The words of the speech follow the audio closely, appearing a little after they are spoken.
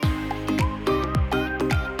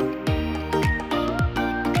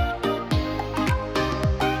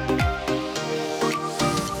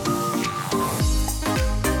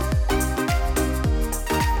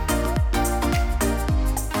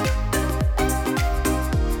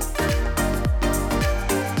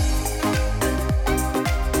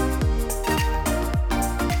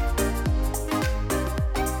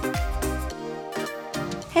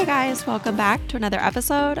guys, welcome back to another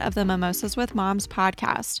episode of the Mimosas with Moms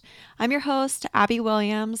podcast. I'm your host, Abby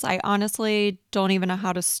Williams. I honestly don't even know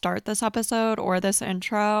how to start this episode or this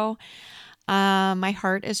intro. My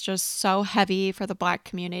heart is just so heavy for the Black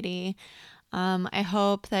community. I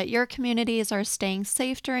hope that your communities are staying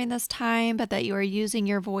safe during this time, but that you are using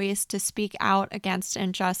your voice to speak out against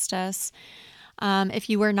injustice. If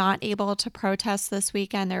you were not able to protest this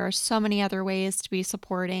weekend, there are so many other ways to be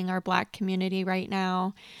supporting our Black community right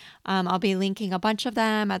now. I'll be linking a bunch of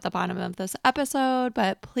them at the bottom of this episode,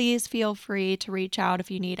 but please feel free to reach out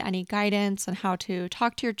if you need any guidance on how to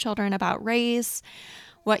talk to your children about race,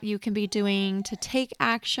 what you can be doing to take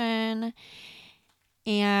action,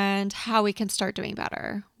 and how we can start doing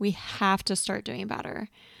better. We have to start doing better.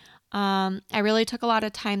 I really took a lot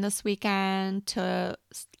of time this weekend to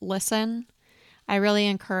listen. I really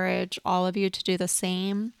encourage all of you to do the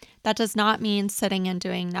same. That does not mean sitting and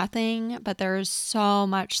doing nothing, but there's so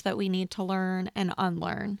much that we need to learn and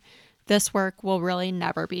unlearn. This work will really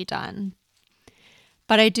never be done.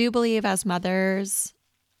 But I do believe as mothers,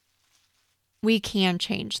 we can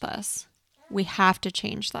change this. We have to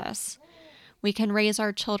change this. We can raise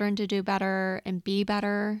our children to do better and be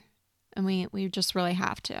better, and we just really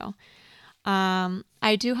have to.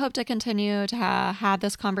 I do hope to continue to have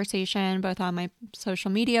this conversation both on my social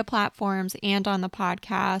media platforms and on the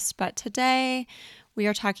podcast. But today we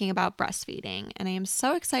are talking about breastfeeding, and I am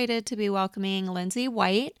so excited to be welcoming Lindsay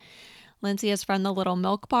White. Lindsay is from The Little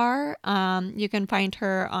Milk Bar. You can find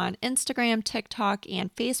her on Instagram, TikTok,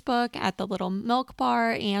 and Facebook at The Little Milk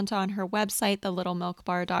Bar and on her website,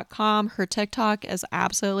 thelittlemilkbar.com. Her TikTok is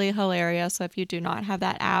absolutely hilarious. So if you do not have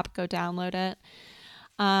that app, go download it.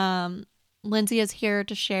 Lindsay is here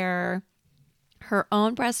to share her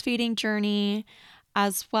own breastfeeding journey,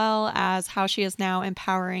 as well as how she is now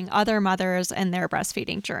empowering other mothers in their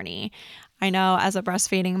breastfeeding journey. I know as a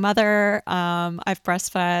breastfeeding mother, I've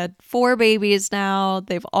breastfed 4 babies now.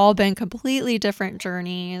 They've all been completely different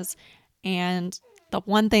journeys. And the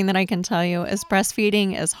one thing that I can tell you is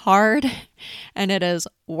breastfeeding is hard and it is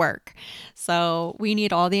work. So we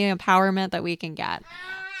need all the empowerment that we can get.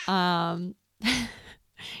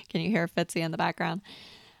 Can you hear Fitzy in the background?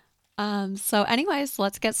 So anyways,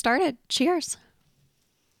 let's get started. Cheers.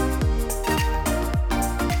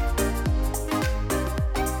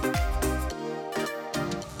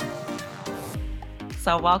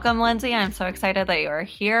 So welcome, Lindsay. I'm so excited that you're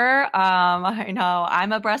here. I know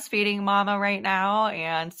I'm a breastfeeding mama right now,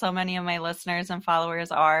 and so many of my listeners and followers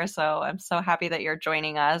are. So I'm so happy that you're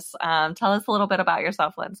joining us. Tell us a little bit about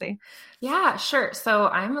yourself, Lindsay. Yeah, sure. So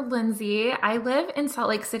I'm Lindsay. I live in Salt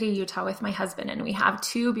Lake City, Utah with my husband, and we have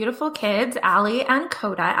 2 beautiful kids, Allie and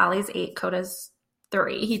Coda. Allie's 8, Coda's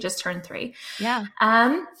 3. He just turned 3. Yeah.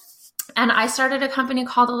 And I started a company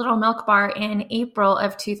called The Little Milk Bar in April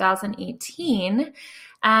of 2018.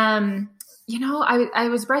 I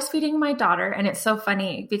was breastfeeding my daughter, and it's so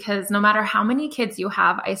funny because no matter how many kids you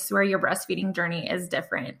have, I swear your breastfeeding journey is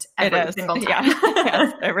different every single time. Yeah.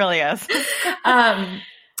 Yes, it really is.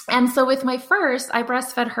 And so with my first, I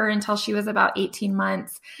breastfed her until she was about 18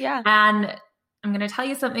 months. Yeah. And I'm going to tell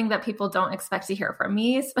you something that people don't expect to hear from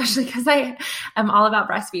me, especially because I am all about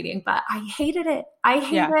breastfeeding, but I hated it. I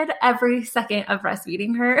hated every second of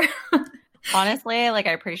breastfeeding her. Honestly, I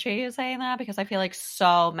appreciate you saying that because I feel like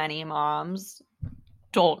so many moms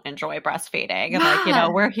don't enjoy breastfeeding.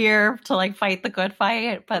 And we're here to fight the good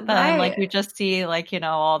fight, but then you just see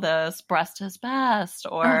all this breast is best,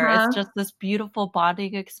 or it's just this beautiful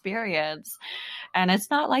bonding experience. And it's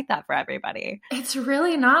not like that for everybody. It's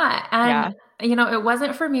really not. And it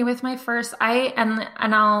wasn't for me with my first. And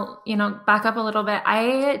I'll, back up a little bit.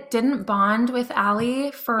 I didn't bond with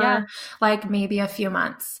Allie for maybe a few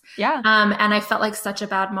months. Yeah. And I felt like such a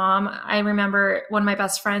bad mom. I remember one of my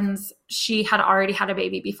best friends, she had already had a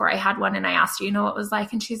baby before I had one. And I asked her, what it was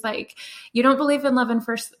like? And she's like, you don't believe in love at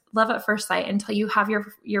first sight until you have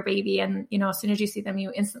your baby. And, as soon as you see them,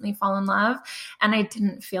 you instantly fall in love. And I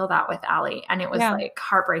didn't feel that with Allie. And it was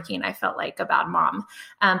heartbreaking. I felt like a bad mom.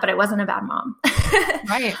 But I wasn't a bad mom.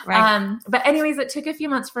 Right. But anyways, it took a few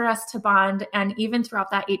months for us to bond. And even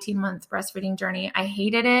throughout that 18-month breastfeeding journey, I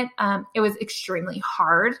hated it. It was extremely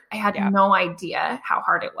hard. I had no idea how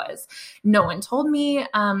hard it was. No one told me.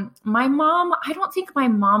 My mom, I don't think my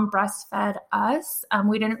mom breastfed us.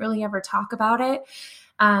 We didn't really ever talk about it.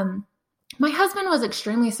 My husband was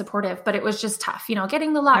extremely supportive, but it was just tough,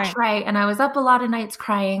 getting the latch right. And I was up a lot of nights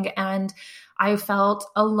crying, and I felt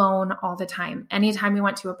alone all the time. Anytime we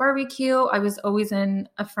went to a barbecue, I was always in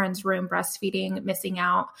a friend's room breastfeeding, missing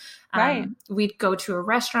out. Right. We'd go to a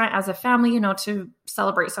restaurant as a family, to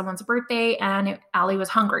celebrate someone's birthday, and Allie was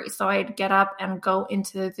hungry. So I'd get up and go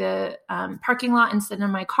into the parking lot and sit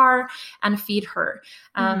in my car and feed her.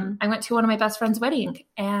 I went to one of my best friend's wedding,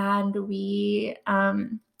 and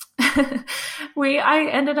I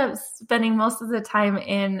ended up spending most of the time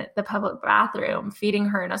in the public bathroom feeding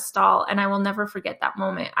her in a stall. And I will never forget that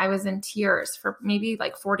moment. I was in tears for maybe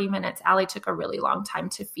like 40 minutes. Allie took a really long time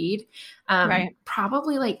to feed,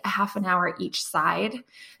 probably like a half an hour each side.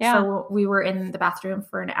 Yeah. So we were in the bathroom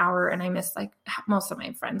for an hour, and I missed like most of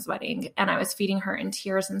my friend's wedding, and I was feeding her in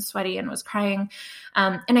tears and sweaty and was crying.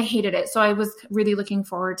 And I hated it. So I was really looking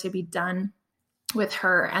forward to be done with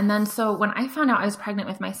her. And then, so when I found out I was pregnant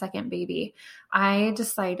with my second baby, I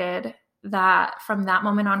decided that from that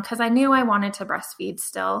moment on, because I knew I wanted to breastfeed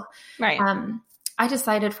still. Right. I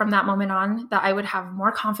decided from that moment on that I would have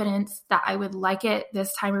more confidence, that I would like it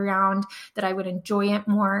this time around, that I would enjoy it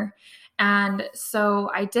more. And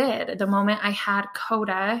so I did. The moment I had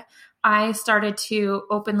Coda, I started to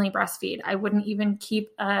openly breastfeed. I wouldn't even keep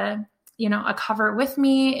a cover with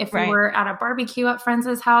me. If we were at a barbecue at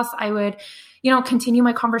friends' house, I would, continue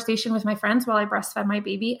my conversation with my friends while I breastfed my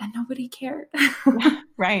baby, and nobody cared.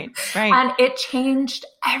 Right. And it changed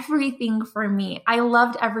everything for me. I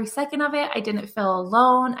loved every second of it. I didn't feel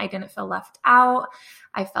alone. I didn't feel left out.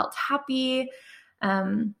 I felt happy.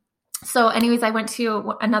 So anyways, I went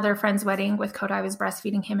to another friend's wedding with Coda. I was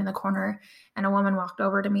breastfeeding him in the corner, and a woman walked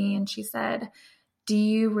over to me and she said, "Do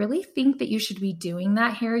you really think that you should be doing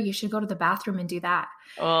that here? You should go to the bathroom and do that."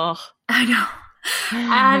 Oh, I know.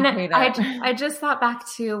 And I just thought back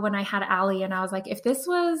to when I had Allie, and I was like, if this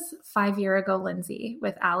was 5 years ago, Lindsay,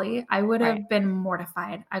 with Allie, I would have been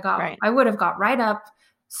mortified. I would have got right up,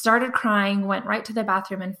 started crying, went right to the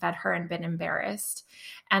bathroom and fed her, and been embarrassed.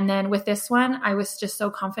 And then with this one, I was just so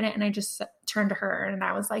confident, and I just turned to her and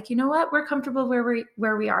I was like, you know what? We're comfortable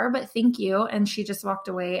where we are, but thank you. And she just walked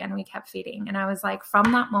away, and we kept feeding. And I was like,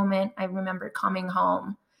 from that moment, I remember coming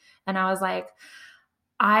home, and I was like,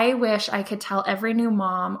 I wish I could tell every new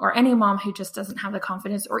mom, or any mom who just doesn't have the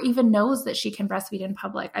confidence or even knows that she can breastfeed in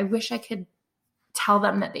public, I wish I could tell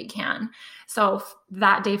them that they can. So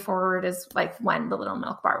that day forward is like when the Little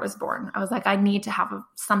Milk Bar was born. I was like, I need to have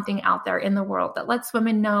something out there in the world that lets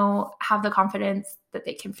women know, have the confidence that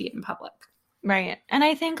they can feed in public. Right. And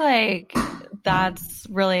I think like that's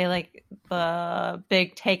really like the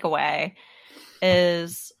big takeaway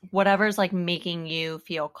is whatever's like making you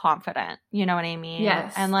feel confident. You know what I mean?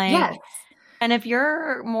 Yes. And like, and if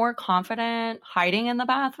you're more confident hiding in the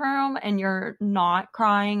bathroom and you're not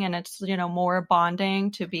crying, and it's, more bonding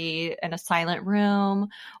to be in a silent room,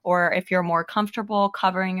 or if you're more comfortable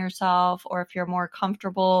covering yourself, or if you're more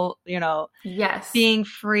comfortable, being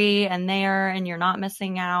free and there, and you're not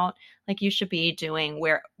missing out, like you should be doing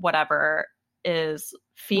whatever is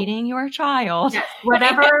feeding your child. Yes,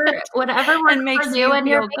 whatever and makes you and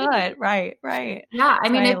feel good. Right. Yeah. I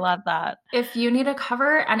mean, I love that. If you need a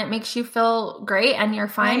cover and it makes you feel great and you're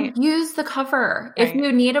fine, use the cover. If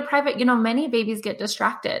you need a private, many babies get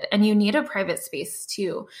distracted and you need a private space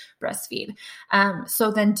to breastfeed.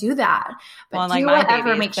 So then do that. But do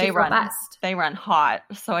whatever makes you feel best. They run hot.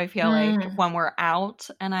 So I feel like when we're out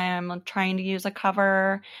and I am trying to use a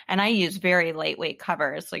cover, and I use very lightweight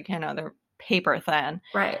covers, like, they're paper thin.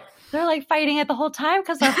 Right. They're like fighting it the whole time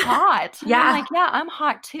because they're hot. I'm like, yeah, I'm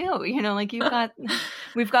hot too. Like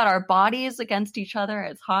we've got our bodies against each other.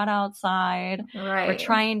 It's hot outside. Right. We're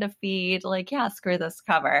trying to feed. Like, yeah, screw this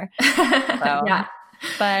cover. So,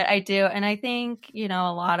 but I do. And I think, a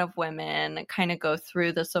lot of women kind of go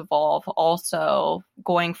through this evolve also,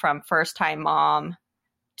 going from first time mom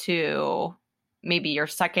to maybe your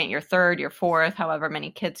second, your third, your fourth, however many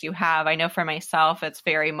kids you have. I know for myself, it's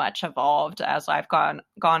very much evolved as I've gone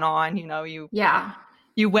on.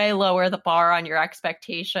 You way lower the bar on your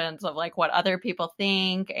expectations of like what other people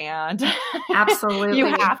think, and absolutely you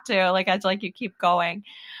have to it's like you keep going.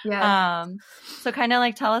 Yeah. So kind of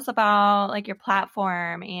like tell us about like your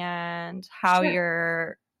platform and how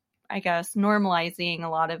you're, I guess, normalizing a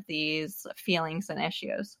lot of these feelings and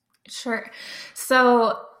issues. Sure.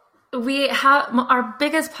 So we have our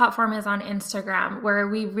biggest platform is on Instagram, where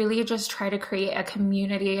we really just try to create a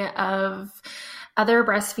community of other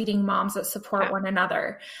breastfeeding moms that support one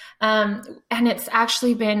another. And it's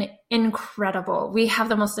actually been incredible. We have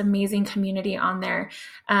the most amazing community on there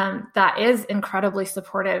that is incredibly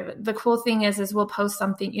supportive. The cool thing is we'll post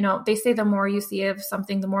something, you know, they say the more you see of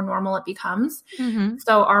something, the more normal it becomes. Mm-hmm.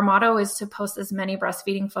 So our motto is to post as many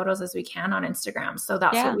breastfeeding photos as we can on Instagram. So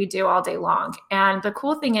that's what we do all day long. And the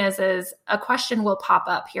cool thing is a question will pop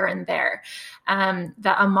up here and there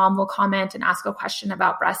that a mom will comment and ask a question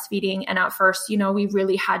about breastfeeding. And at first, you know, we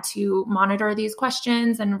really had to monitor these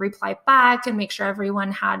questions and reply back and make sure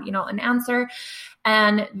everyone had, you know, an answer.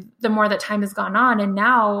 And the more that time has gone on, and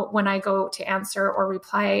now when I go to answer or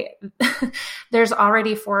reply, there's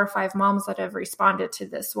already 4 or 5 moms that have responded to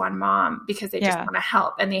this one mom because they just want to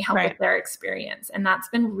help, and they help with their experience. And that's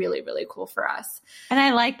been really, really cool for us. And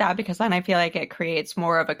I like that, because then I feel like it creates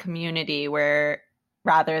more of a community where,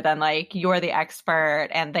 rather than like you're the expert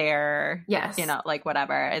and they're, you know, like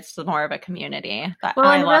whatever, it's more of a community.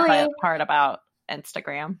 I love that part about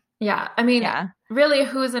Instagram. Yeah. I mean, really,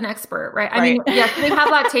 who's an expert, right? I mean, yes, we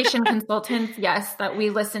have lactation consultants, yes, that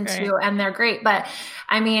we listen to, and they're great. But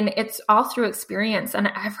I mean, it's all through experience,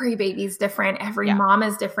 and every baby's different. Every mom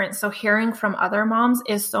is different. So hearing from other moms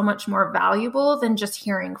is so much more valuable than just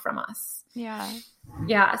hearing from us. Yeah.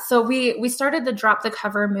 Yeah. So we started the Drop the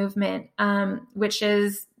Cover movement, which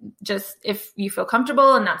is just, if you feel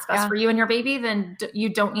comfortable and that's best for you and your baby, then you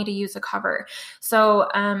don't need to use a cover. So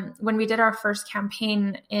when we did our first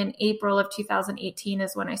campaign in April of 2018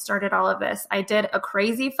 is when I started all of this. I did a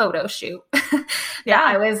crazy photo shoot that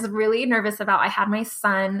I was really nervous about. I had my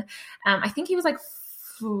son, I think he was like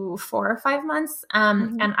 4 or 5 months.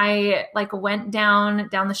 And I like went down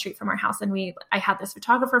the street from our house, and I had this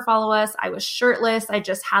photographer follow us. I was shirtless. I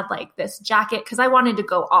just had like this jacket, cause I wanted to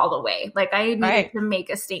go all the way. Like I needed to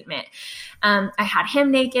make a statement. I had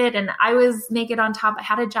him naked, and I was naked on top. I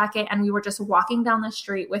had a jacket, and we were just walking down the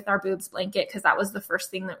street with our boobs blanket, cause that was the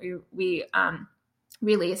first thing that we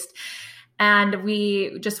released. And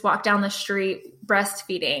we just walked down the street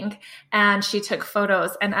breastfeeding, and she took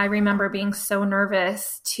photos. And I remember being so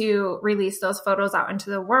nervous to release those photos out into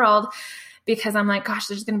the world, because I'm like, gosh,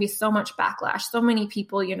 there's going to be so much backlash. So many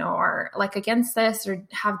people, you know, are like against this or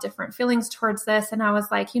have different feelings towards this. And I was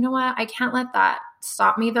like, you know what? I can't let that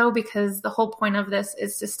stop me though, because the whole point of this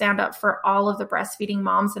is to stand up for all of the breastfeeding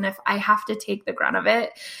moms. And if I have to take the grunt of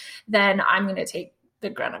it, then I'm going to take the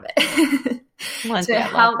grunt of it. Lindsay, to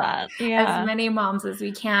help as many moms as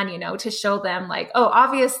we can, you know, to show them like, oh,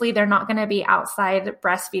 obviously they're not going to be outside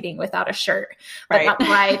breastfeeding without a shirt, but that's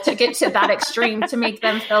why I took it to that extreme to make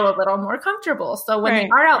them feel a little more comfortable. So when they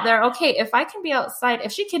are out there, okay, if I can be outside,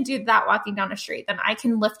 if she can do that walking down the street, then I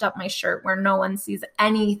can lift up my shirt where no one sees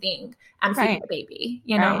anything and feed the baby,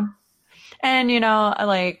 you know? And, you know,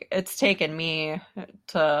 like it's taken me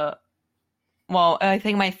to, well, I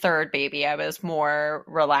think my 3rd baby, I was more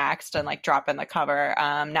relaxed and like dropping the cover.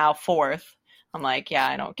 Now 4th, I'm like,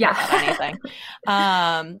 I don't care about anything.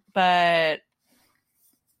 But,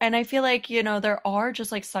 and I feel like, you know, there are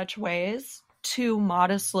just like such ways to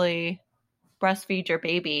modestly breastfeed your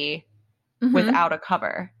baby without a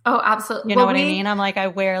cover. Oh, absolutely. You know what I mean? I'm like, I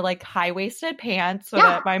wear like high-waisted pants so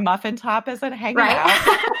that my muffin top isn't hanging out.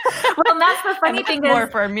 Well, that's the funny thing more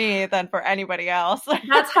for me than for anybody else.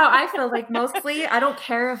 That's how I feel. Like mostly, I don't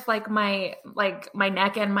care if like my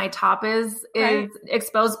neck and my top is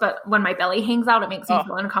exposed, but when my belly hangs out, it makes me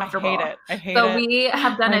feel uncomfortable. I hate it. So we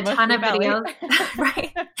have done a ton of videos,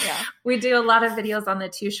 right? Yeah. We do a lot of videos on the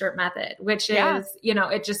 2-shirt method, which is, you know,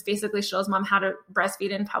 it just basically shows mom how to breastfeed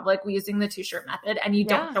in public using the 2-shirt method, and you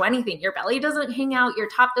don't show anything. Your belly doesn't hang out, your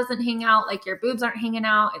top doesn't hang out, like your boobs aren't hanging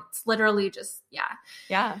out. It's literally just,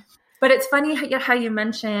 But it's funny how you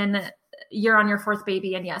mention you're on your 4th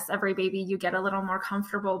baby, and yes, every baby you get a little more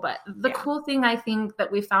comfortable. But the cool thing I think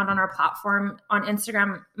that we found on our platform on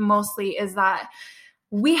Instagram mostly is that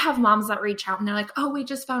we have moms that reach out and they're like, oh, we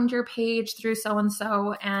just found your page through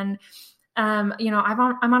so-and-so. And you know, I'm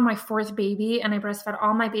on my 4th baby, and I breastfed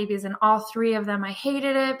all my babies, and all 3 of them, I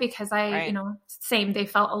hated it because you know, they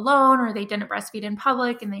felt alone, or they didn't breastfeed in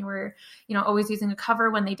public, and they were, you know, always using a cover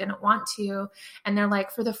when they didn't want to. And they're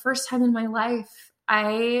like, for the first time in my life,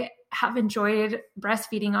 I have enjoyed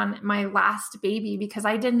breastfeeding on my last baby, because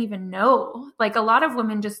I didn't even know. Like a lot of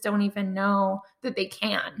women just don't even know that they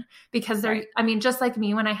can, because they're, I mean, just like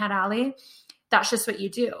me when I had Allie, that's just what you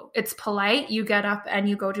do. It's polite. You get up and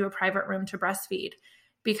you go to a private room to breastfeed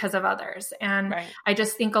because of others. And I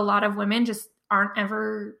just think a lot of women just aren't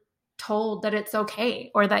ever told that it's okay,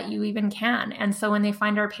 or that you even can. And so when they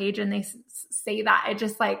find our page and they say that, it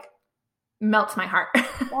just like melts my heart.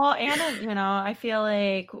 Well, and you know, I feel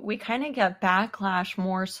like we kind of get backlash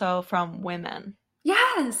more so from women.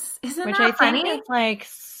 Yes. Isn't which that I funny? think is like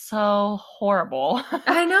so horrible.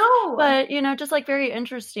 I know. But, just like very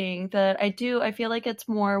interesting that I feel like it's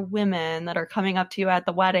more women that are coming up to you at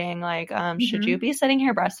the wedding, like, should you be sitting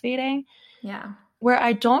here breastfeeding? Yeah. Where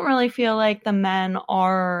I don't really feel like the men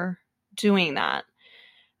are doing that.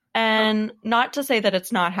 And not to say that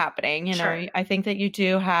it's not happening, Sure. I think that you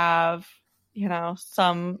do have,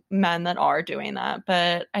 some men that are doing that,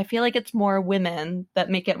 but I feel like it's more women that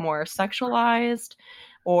make it more sexualized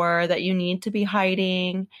or that you need to be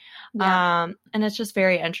hiding. Yeah. And it's just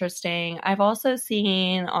very interesting. I've also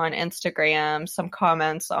seen on Instagram some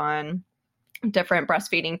comments on different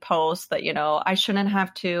breastfeeding posts that, I shouldn't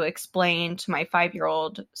have to explain to my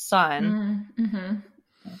 5-year-old son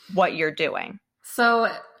what you're doing.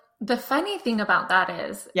 So the funny thing about that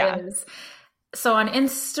is so on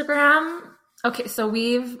Instagram, okay, so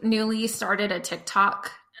we've newly started a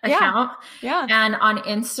TikTok account. Yeah. And on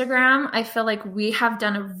Instagram, I feel like we have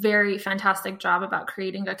done a very fantastic job about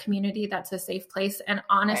creating a community that's a safe place. And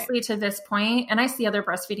honestly, to this point, and I see other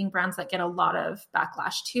breastfeeding brands that get a lot of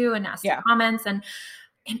backlash too and nasty comments. And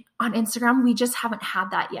on Instagram, we just haven't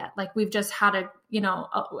had that yet. Like we've just had a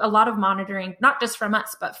lot of monitoring, not just from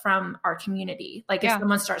us, but from our community. Like if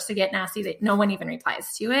someone starts to get nasty, no one even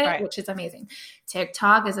replies to it, which is amazing.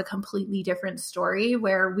 TikTok is a completely different story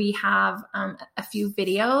where we have a few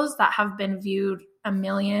videos that have been viewed 1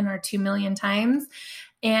 million or 2 million times.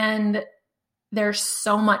 And there's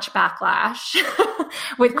so much backlash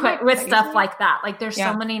with stuff like that. Like there's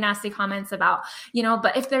so many nasty comments about,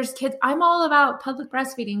 but if there's kids, I'm all about public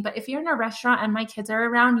breastfeeding, but if you're in a restaurant and my kids are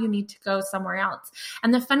around, you need to go somewhere else.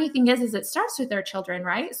 And the funny thing is it starts with our children,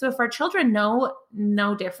 right? So if our children know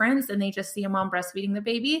no difference and they just see a mom breastfeeding the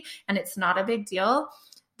baby and it's not a big deal,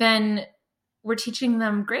 then we're teaching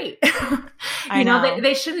them great.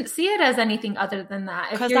 They shouldn't see it as anything other than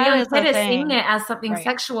that. If your young kid is seeing it as something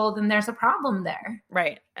sexual, then there's a problem there.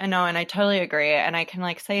 Right. I know. And I totally agree. And I can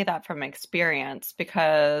say that from experience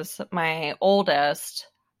because my oldest,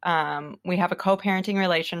 we have a co-parenting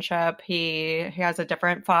relationship. He has a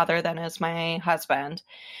different father than is my husband.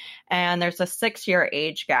 And there's a 6-year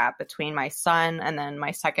age gap between my son and then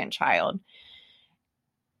my second child.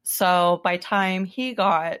 So by time he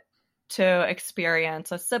got to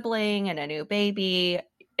experience a sibling and a new baby,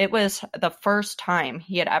 it was the first time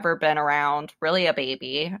he had ever been around really a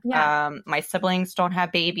baby. My siblings don't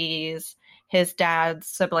have babies. His dad's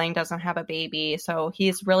sibling doesn't have a baby. So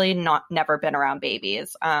he's really never been around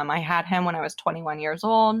babies. I had him when I was 21 years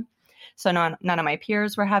old. So none of my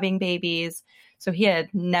peers were having babies. So he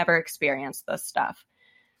had never experienced this stuff.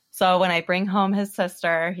 So when I bring home his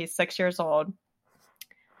sister, he's 6 years old.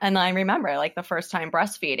 And I remember like the first time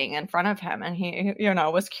breastfeeding in front of him and he,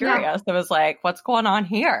 was curious. It was like, what's going on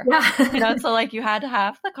here? So like you had to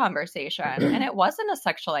have the conversation and it wasn't a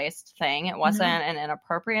sexualized thing. It wasn't an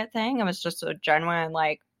inappropriate thing. It was just a genuine,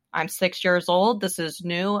 like, I'm 6 years old. This is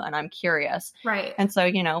new and I'm curious. Right. And so,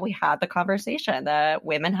 we had the conversation that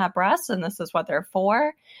women have breasts and this is what they're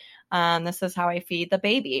for. This is how I feed the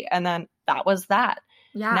baby. And then that was that.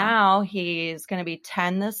 Yeah. Now he's going to be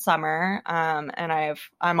 10 this summer. And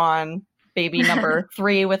I'm on baby number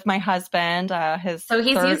 3 with my husband. So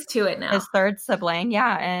he's used to it now. His third sibling.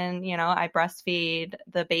 Yeah. And, I breastfeed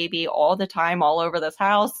the baby all the time, all over this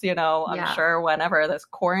house. I'm sure whenever this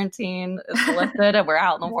quarantine is lifted and we're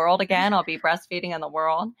out in the world again, I'll be breastfeeding in the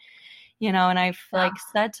world. And I've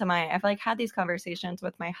I've had these conversations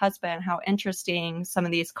with my husband, how interesting some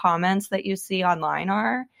of these comments that you see online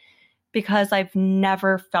are. Because I've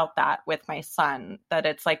never felt that with my son, that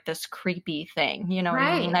it's like this creepy thing, what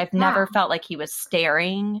I mean? I've never felt like he was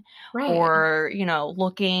staring or,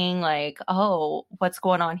 looking like, oh, what's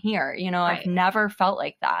going on here? I've never felt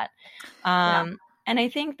like that. And I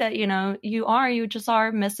think that, you just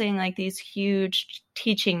are missing like these huge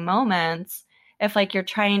teaching moments if like you're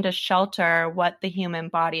trying to shelter what the human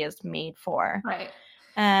body is made for. Right.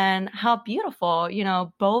 And how beautiful,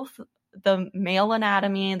 both the male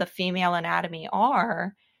anatomy and the female anatomy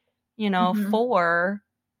are, for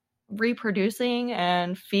reproducing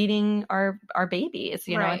and feeding our babies.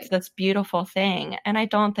 It's this beautiful thing. And I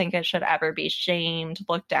don't think it should ever be shamed,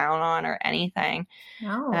 looked down on or anything.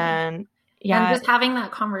 No. And and just having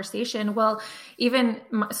that conversation. Well,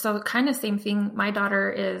 so kind of same thing. My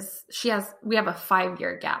daughter we have a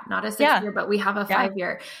 5-year gap, not a 6-year, but we have a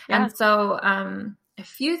 5-year. Yeah. And so,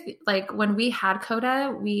 like when we had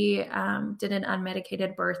Coda, we did an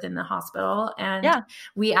unmedicated birth in the hospital and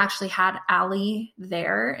we actually had Allie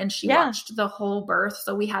there and she watched the whole birth.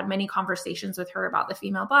 So we had many conversations with her about the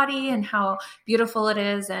female body and how beautiful it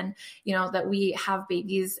is. And, that we have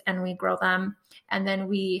babies and we grow them and then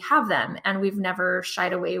we have them and we've never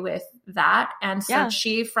shied away with that. And so Yeah.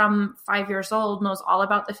 she, from 5 years old, knows all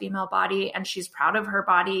about the female body, and she's proud of her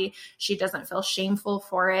body. She doesn't feel shameful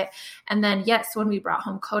for it. And then, yes, when we brought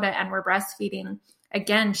home Coda and we're breastfeeding,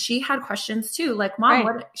 again, she had questions too. Like, Mom, Right.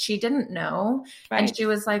 what? She didn't know. Right. And she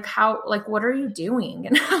was like, what are you doing?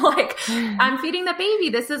 And like, I'm feeding the baby.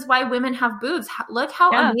 This is why women have boobs. Look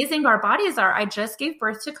how amazing our bodies are. I just gave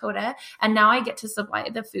birth to Coda and now I get to supply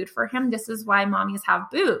the food for him. This is why mommies have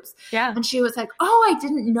boobs. Yeah. And she was like, oh, I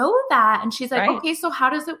didn't know that. And she's like, Right. okay, so how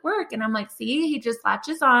does it work? And I'm like, see, he just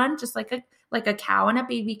latches on just like a cow and a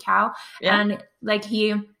baby cow. Yeah. And like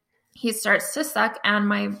he starts to suck and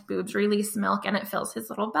my boobs release milk and it fills his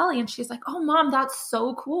little belly. And she's like, oh, Mom, that's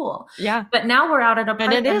so cool. Yeah. But now we're out at a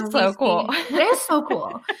park. And it is so cool. It is so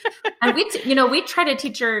cool. And we try to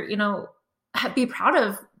teach her, be proud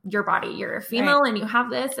of your body. You're a female and you have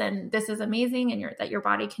this, and this is amazing. And that your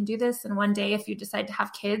body can do this. And one day, if you decide to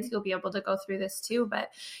have kids, you'll be able to go through this too.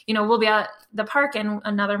 But, we'll be at the park and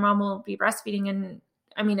another mom will be breastfeeding, and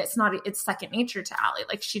I mean, it's second nature to Allie.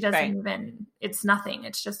 Like, she doesn't even, it's nothing.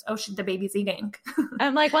 It's just, the baby's eating.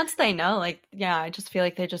 And like, once they know, like, yeah, I just feel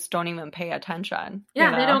like they just don't even pay attention.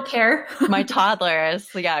 Yeah, they don't care. My toddlers,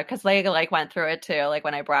 because they like went through it too. Like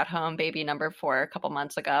when I brought home baby number 4 a couple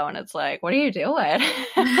months ago, and it's like, what are you doing?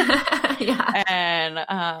 Yeah.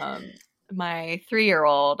 And my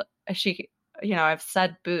 3-year-old, she, I've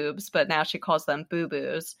said boobs, but now she calls them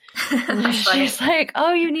boo-boos. She's like,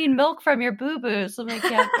 oh, you need milk from your boo-boos. I'm like,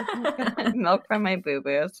 yeah, milk from my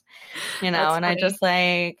boo-boos. And funny. I just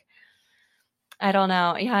like, I don't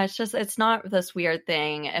know. Yeah, it's not this weird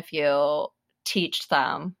thing if you teach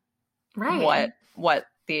them what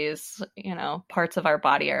these, parts of our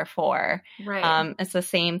body are for. Right. It's the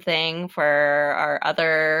same thing for our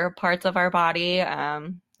other parts of our body.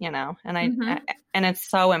 And it's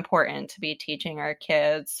so important to be teaching our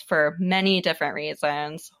kids for many different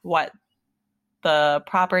reasons what the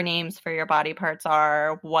proper names for your body parts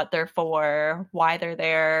are, what they're for, why they're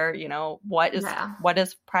there, what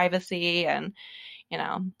is privacy, and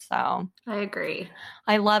so I agree.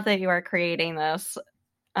 I love that you are creating this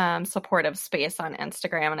supportive space on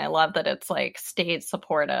Instagram, and I love that it's like stayed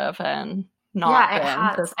supportive and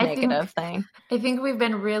not been this negative thing. I think we've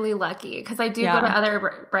been really lucky because I do go to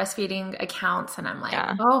other breastfeeding accounts and I'm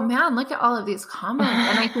like, oh man, look at all of these comments.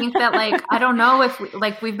 And I think that I don't know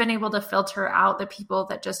if we've been able to filter out the people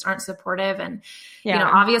that just aren't supportive. And,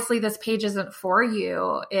 obviously this page isn't for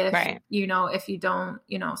you if, if you don't,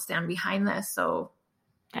 stand behind this. So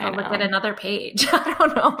look at another page. I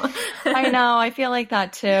don't know. I know. I feel like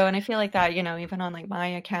that too. And I feel like that, even on like my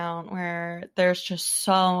account where there's just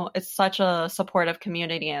it's such a supportive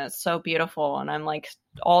community and it's so beautiful. And I'm like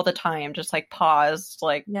all the time, just like paused,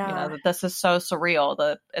 like, this is so surreal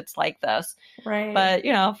that it's like this. Right.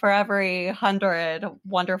 But, for every 100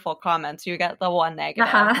 wonderful comments, you get the one negative.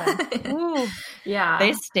 And, ooh, yeah.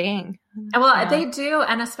 They sting. Well, they do.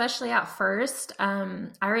 And especially at first, I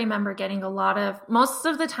remember getting most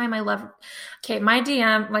of the time my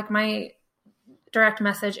DM, like my direct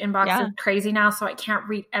message inbox is crazy now. So I can't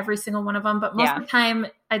read every single one of them, but most of the time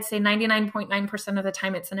I'd say 99.9% of the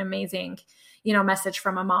time it's an amazing, message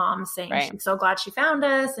from a mom saying she's so glad she found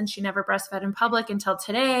us and she never breastfed in public until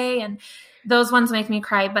today. And those ones make me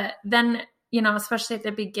cry. But then, especially at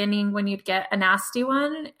the beginning when you'd get a nasty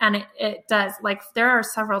one, and it does, like, there are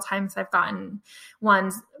several times I've gotten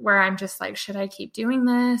ones where I'm just like, should I keep doing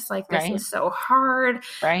this? Like, this is so hard.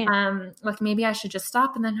 Right. Like maybe I should just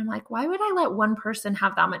stop. And then I'm like, why would I let one person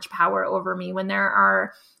have that much power over me when there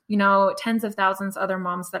are, tens of thousands of other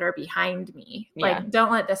moms that are behind me? Like,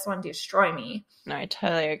 don't let this one destroy me. No, I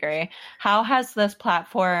totally agree. How has this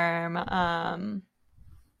platform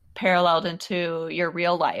paralleled into your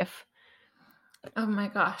real life? Oh my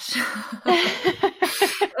gosh.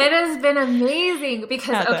 It has been amazing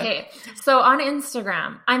because, so on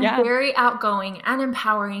Instagram, I'm very outgoing and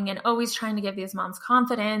empowering and always trying to give these moms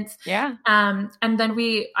confidence. Yeah. And then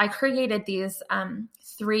I created these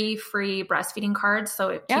 3 free breastfeeding cards. So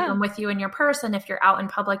keep them with you in your purse. And if you're out in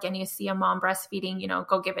public and you see a mom breastfeeding,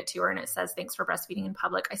 go give it to her. And it says, thanks for breastfeeding in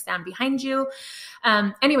public. I stand behind you.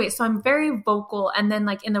 Anyway, so I'm very vocal. And then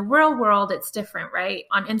like in the real world, it's different, right?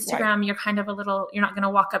 On Instagram, you're kind of you're not going to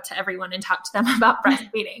walk up to everyone and talk to them about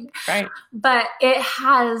breastfeeding. Right. But it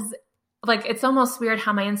has like, it's almost weird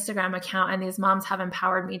how my Instagram account and these moms have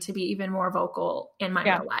empowered me to be even more vocal in my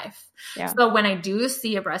real life. Yeah. So when I do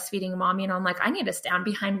see a breastfeeding mom, you know, I'm like, I need to stand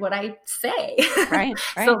behind what I say. Right.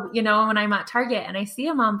 So, you know, when I'm at Target and I see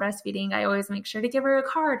a mom breastfeeding, I always make sure to give her a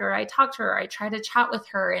card, or I talk to her, or I try to chat with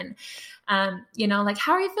her and, you know, like,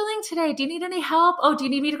 how are you feeling today? Do you need any help? Oh, do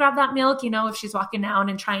you need me to grab that milk? You know, if she's walking down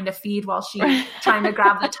and trying to feed while she's trying to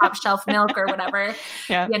grab the top shelf milk or whatever,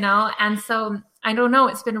 you know? And so I don't know,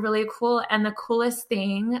 it's been really cool. And the coolest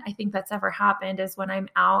thing I think that's ever happened is when I'm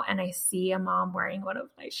out and I see a mom wearing one of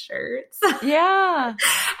my shirts. Yeah.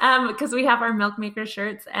 Because we have our Milk Maker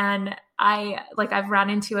shirts, and I've run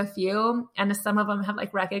into a few, and some of them have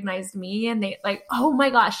like recognized me, and they like, oh my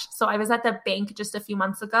gosh. So I was at the bank just a few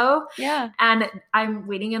months ago. Yeah. And I'm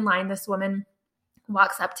waiting in line. This woman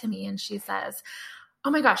walks up to me and she says, oh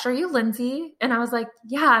my gosh, are you Lindsay? And I was like,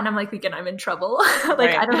 yeah. And I'm like thinking I'm in trouble.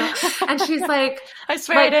 Like, I don't know. And she's like, I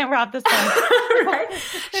swear I didn't rob this one. Right?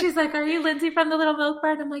 She's like, are you Lindsay from the Little Milk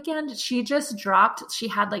Bar? And I'm like, yeah. And she just dropped, she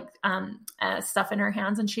had like stuff in her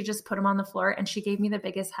hands, and she just put them on the floor, and she gave me the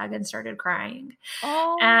biggest hug and started crying.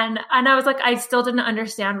 Oh. And I was like, I still didn't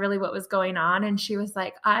understand really what was going on. And she was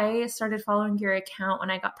like, I started following your account when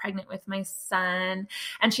I got pregnant with my son.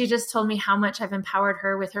 And she just told me how much I've empowered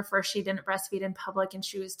her. With her first, she didn't breastfeed in public and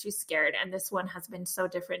she was too scared. And this one has been so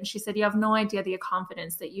different. And she said, you have no idea the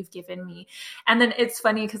confidence that you've given me. And then it's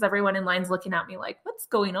funny because everyone in line's looking at me like, what's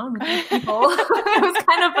going on with these people? It was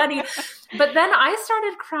kind of funny. But then I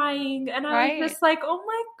started crying, and I was just like, oh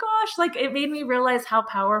my gosh, like, it made me realize how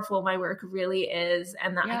powerful my work really is,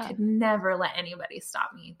 and that I could never let anybody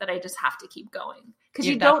stop me, that I just have to keep going. Because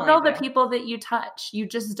you don't know the people that you touch. You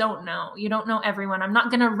just don't know. You don't know everyone. I'm not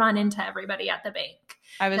going to run into everybody at the bank.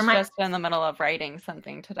 I was just in the middle of writing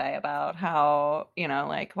something today about how, you know,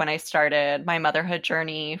 like when I started my motherhood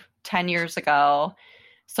journey 10 years ago,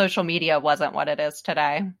 social media wasn't what it is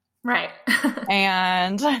today. Right.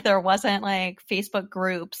 And there wasn't like Facebook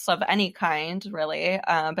groups of any kind, really,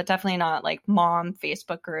 but definitely not like mom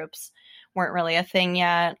Facebook groups weren't really a thing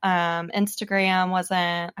yet. Instagram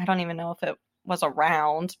wasn't, I don't even know if it was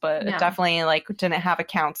around, but it definitely like didn't have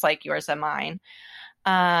accounts like yours and mine.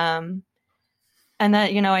 And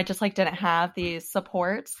that, you know, I just like didn't have these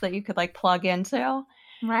supports that you could like plug into.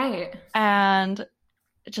 Right. And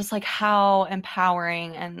just like how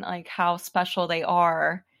empowering and like how special they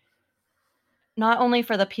are, not only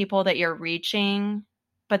for the people that you're reaching,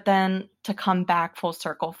 but then to come back full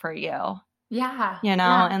circle for you. Yeah. You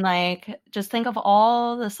know, and like, just think of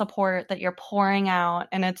all the support that you're pouring out,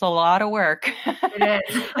 and it's a lot of work. It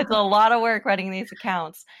is. It's a lot of work running these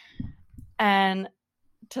accounts. And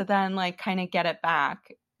to then like kind of get it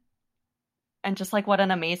back, and just like what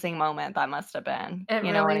an amazing moment that must have been. It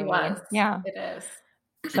you know really what I mean? was. Yeah. It is.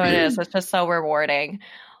 So it is. It's just so rewarding.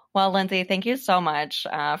 Well, Lindsay, thank you so much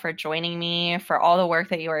for joining me, for all the work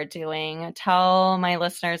that you are doing. Tell my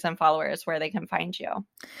listeners and followers where they can find you.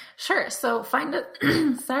 Sure. So find it.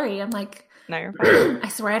 Sorry, I'm like, no, you're fine. I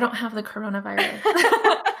swear I don't have the coronavirus.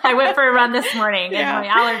 I went for a run this morning and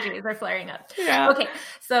my allergies are flaring up. Yeah. Okay.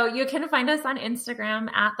 So you can find us on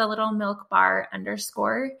Instagram at the Little Milk Bar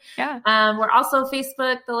 _. Yeah. We're also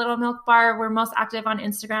Facebook, the Little Milk Bar. We're most active on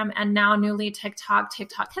Instagram, and now newly TikTok.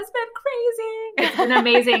 TikTok has been crazy. It's been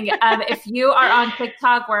amazing. If you are on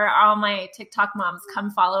TikTok, where all my TikTok moms, come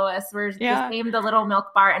follow us. We're the same, the Little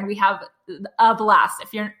Milk Bar, and we have a blast.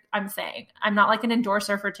 I'm saying, I'm not like an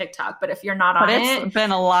endorser for TikTok, but if you're not on it. But it's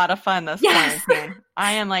been a lot of fun this quarantine.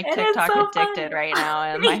 I am like TikTok addicted right now.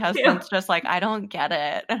 And my husband's just like, I don't get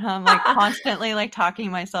it. And I'm like constantly like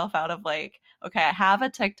talking myself out of like, okay, I have a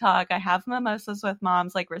TikTok. I have Mimosas with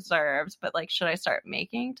Moms like reserved, but like, should I start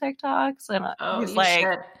making TikToks? And he's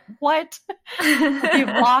like, what? You've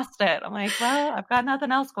lost it. I'm like, well, I've got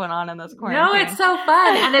nothing else going on in this quarantine. No, it's so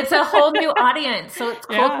fun. And it's a whole new audience. So it's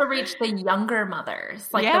cool to reach the younger mothers,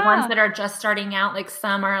 like the ones that are just starting out. Like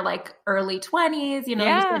some are like early 20s, you know,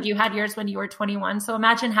 you said you had yours when you were 21. So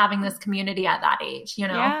imagine having this community at that age, you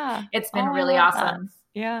know, it's been really awesome.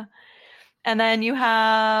 Yeah. And then you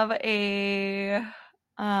have a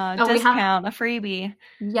discount, a freebie.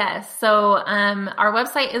 Yes. So our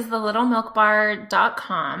website is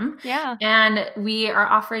thelittlemilkbar.com. Yeah. And we are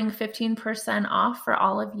offering 15% off for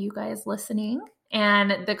all of you guys listening.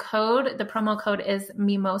 And the promo code is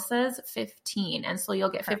Mimosas15. And so you'll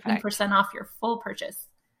get 15% off your full purchase.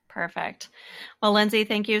 Perfect. Well, Lindsay,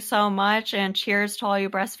 thank you so much. And cheers to all you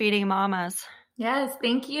breastfeeding mamas. Yes.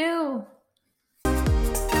 Thank you.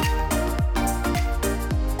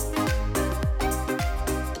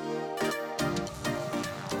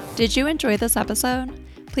 Did you enjoy this episode?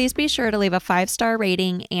 Please be sure to leave a 5-star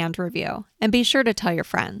rating and review, and be sure to tell your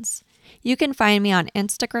friends. You can find me on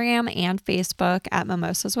Instagram and Facebook at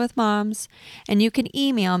Mimosas with Moms, and you can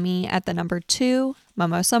email me at the number 2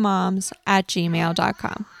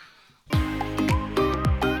 mimosamoms@gmail.com.